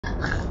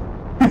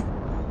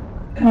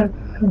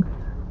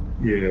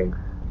Yeah.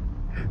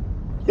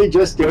 Hey,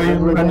 Justin,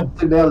 when we're at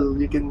Tunnel,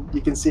 you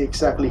can see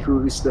exactly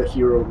who is the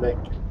hero mech.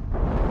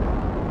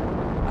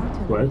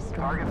 What?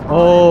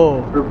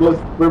 Oh.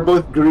 We're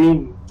both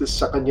green, just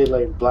sa kanya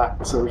lang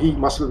black, so he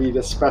must be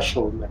the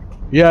special mech.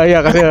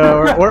 Yeah, kasi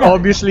we're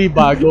obviously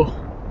bago.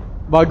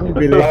 Bagong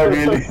bili.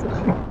 Really?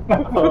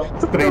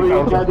 Straight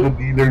out of the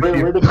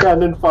dealership. We're the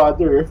cannon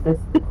fodder.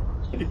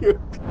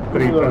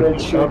 Straight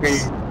out. Okay.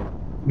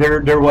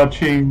 They're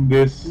watching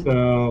this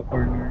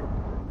corner.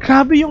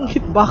 Grabe yung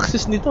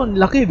hitboxes nito, ang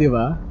laki, di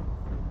ba?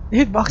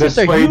 Hitboxes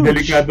That's are why huge.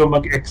 delikado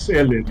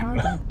mag-XL eh.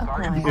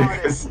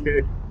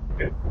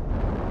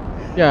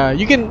 Yeah,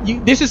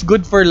 this is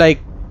good for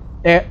like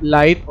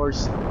light or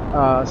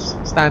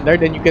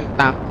standard, and you can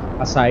tank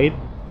aside.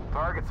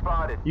 Target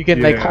spotted. You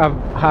can like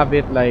have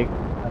it like.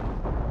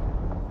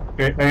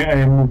 I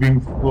am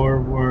moving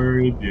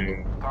forward.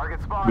 Yeah.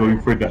 Target spotted.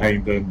 Going for the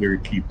Highlander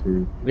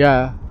keeper.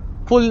 Yeah,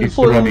 He's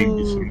running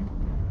this way.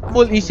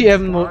 full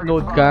ECM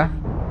node ka,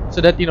 so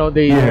that you know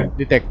they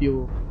detect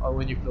you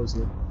when you close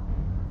it.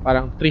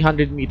 Parang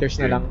 300 meters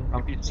na lang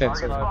ang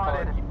sensor.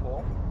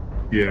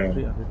 Yeah.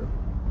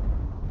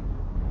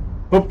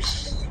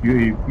 Oops.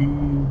 UAV.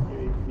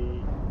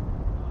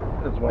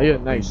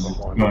 Ayun, nice.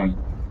 Gone.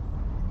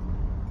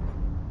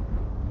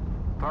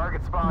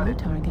 Target spotted.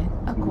 Target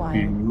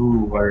acquired.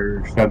 Ooh,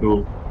 our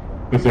shadow.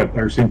 What's that?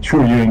 Our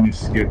Centurion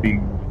is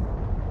getting.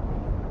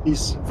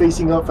 He's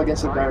facing off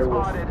against a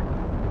direwolf.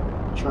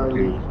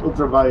 Charlie,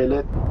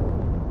 ultraviolet.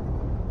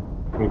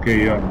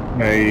 Okay,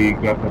 I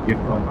got a hit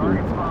on her.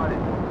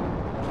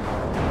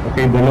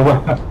 Okay,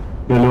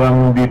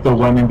 dalawang dito,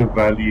 one in the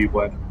valley,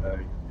 one.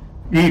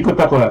 Iikot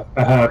ako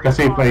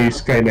kasi if I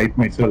skylight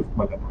myself,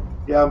 malamang.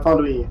 Yeah, I'm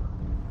following you.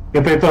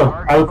 Ito,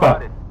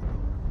 Alpha.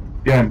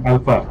 Yan,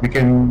 Alpha. We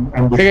can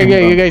ambush him.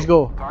 Okay, you guys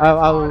go.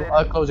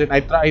 I'll close it. I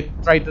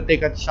try to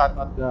take a shot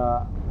at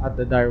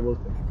the direwolf.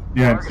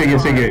 Yan,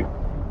 sige.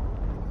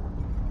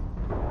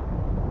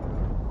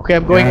 Okay,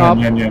 I'm going up.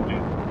 Yan.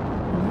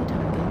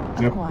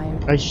 Yep.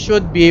 I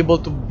should be able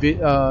to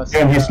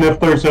Yan, his left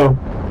torso.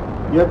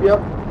 Yep.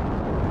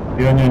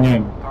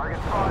 Yan. Target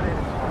spotted.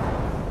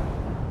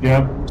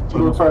 Yep.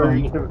 Still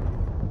firing him.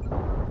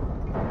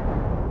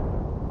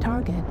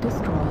 Target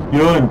destroyed.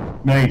 Yun,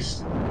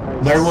 nice.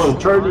 Direwolf.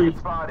 Charlie.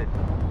 Spotted.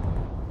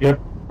 Yep.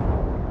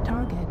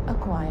 Target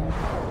acquired.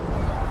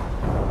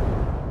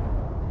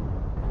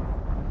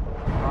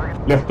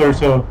 Left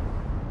torso.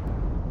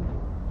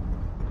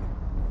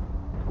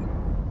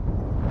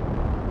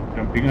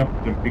 Jumping up.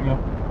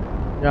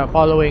 Yeah,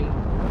 following.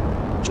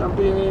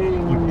 Jumping.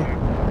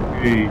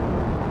 Okay.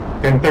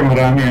 Center,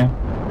 marami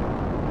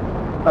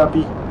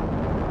Happy.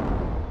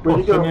 Where'd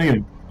he go? Saan na yun?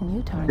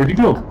 New target Where'd he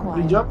go? Did he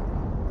acquired. jump?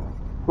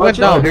 Went Watch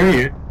down. out. There he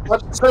is.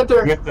 Watch the center.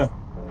 Get the.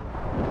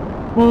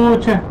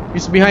 Pucha.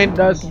 He's behind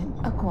us. Target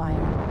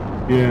acquired.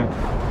 Yeah.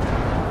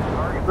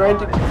 Trying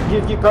to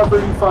give you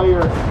covering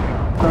fire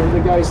from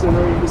the guys that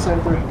are in the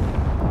center.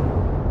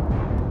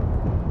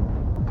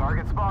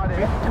 Target spotted.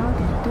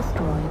 Target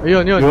destroyed.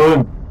 Ayun. Yun.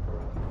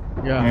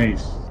 Yeah.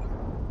 Nice.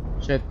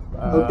 Shit.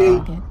 Okay.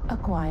 Target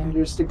acquired.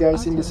 There's the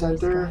guys in the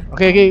center.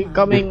 Okay,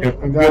 coming.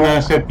 I'm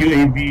gonna set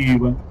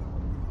UAV.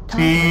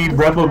 See,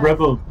 Bravo.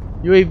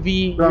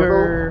 UAV, Bravo.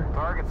 you're.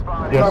 Target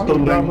spotted. Yeah, Copy,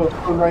 stone Bravo. line.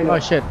 Stone right Oh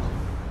up. shit.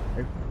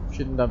 I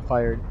shouldn't have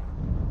fired.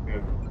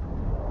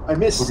 I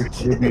missed.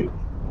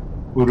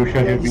 Puro siya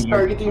Yeah, heavy. he's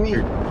targeting me.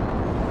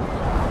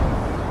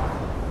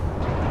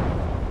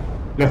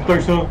 Left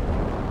torso.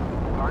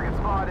 Target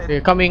spotted. Okay,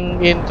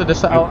 coming into the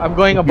I'm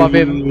going above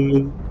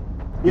him.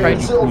 Yeah,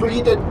 Right. he's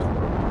overheated.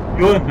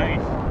 Yun,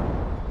 nice.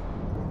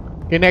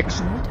 Okay,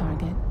 next. New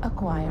target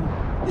acquired.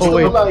 He's Oh, still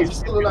wait. alive. He's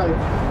still alive.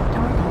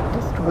 Target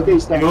destroyed. Okay,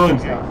 he's down. Yun.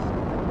 He's down.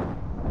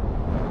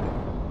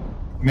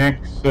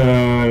 Next,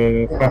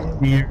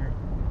 Fafnir.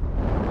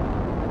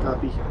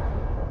 Copy.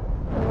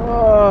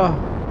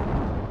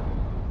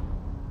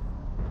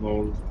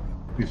 Well,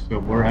 this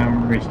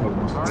Warhammer is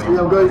almost See, I'm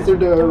done. going through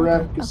the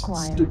ramp because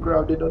it's too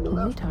crowded on the New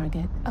left.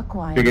 target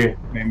acquired. Sige,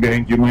 I'm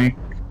behind you, Mike.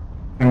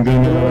 I'm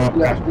gonna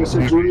There's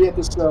a Juliet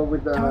is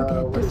with the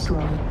Target what is it?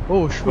 destroyed.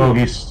 Oh shoot. Oh,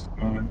 he's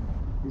gone.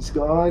 He's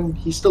gone.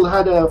 He still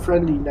had a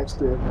friendly next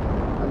to him.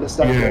 Unless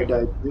that guy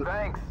died.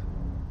 Thanks.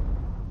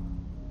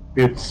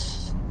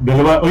 It's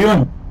dalawa. Oh,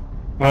 yun.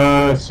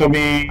 So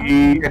may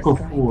Echo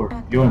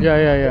 4. Yun.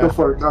 Yeah. Go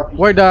for it. Copy.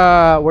 Where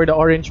the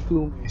orange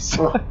plume is.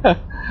 Oh.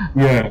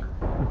 Yeah.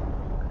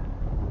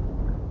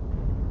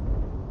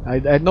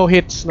 I no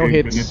hits.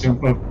 Okay, gonna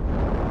jump up.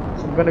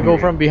 So I'm gonna go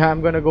from behind.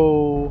 I'm gonna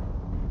go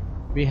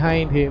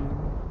behind him.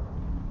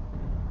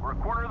 We're a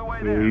quarter of the way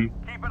there. Okay.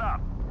 Keep it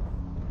up.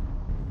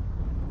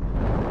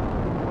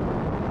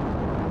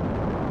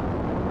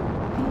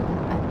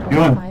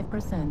 Fuel Yun. at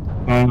 25%.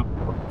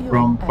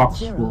 From Fuel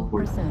Fox at 4.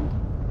 0%.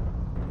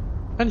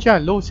 Saan siya?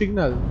 Low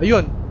signal.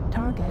 Ayun.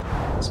 Target.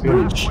 It's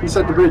bridge. He's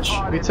at the bridge.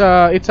 It's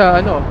a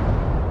ano.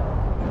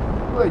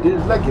 Oh, I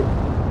didn't like it.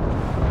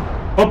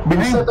 Oh, He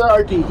behind. set an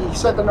RT. He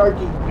set an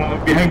RT.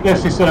 Behind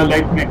us is a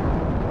light mech.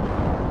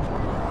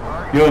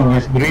 Yun,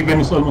 his Raven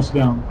is almost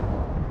down.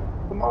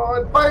 Come on.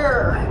 on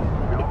fire!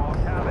 We almost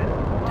have it.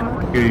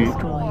 Target Okay.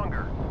 destroyed.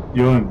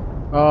 Yun.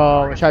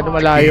 Oh, masyado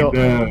malayo.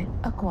 The,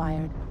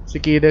 Acquired. Si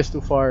Kides too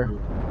far.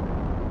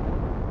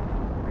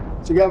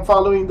 So I'm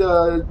following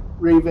the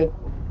Raven.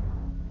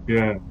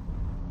 yeah.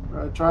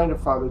 Trying to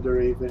follow the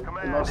Raven. I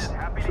Command lost is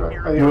happy to track.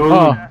 hear Ayun. Yun.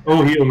 Oh.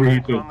 Oh, he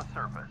overheated. on the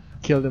surface.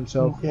 Killed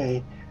himself. Okay.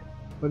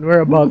 When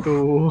we're about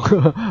to,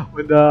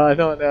 when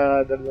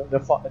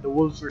the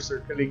wolves were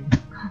circling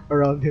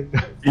around him.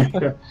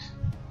 Yeah.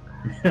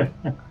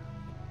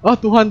 Oh,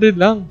 200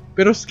 lang.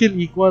 Pero skill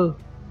equal.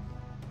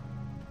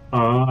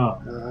 Ah.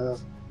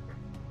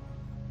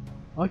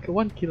 Okay,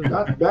 1 kill.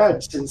 Not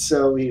bad since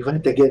we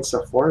went against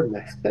a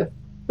 4-man.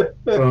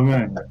 Oh,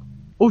 man.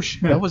 Oh,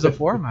 that was a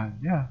 4-man.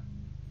 Yeah.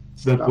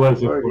 That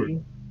was a 4.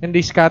 And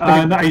they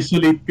scattered.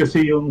 Na-isolate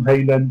kasi yung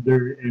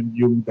Highlander and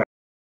yung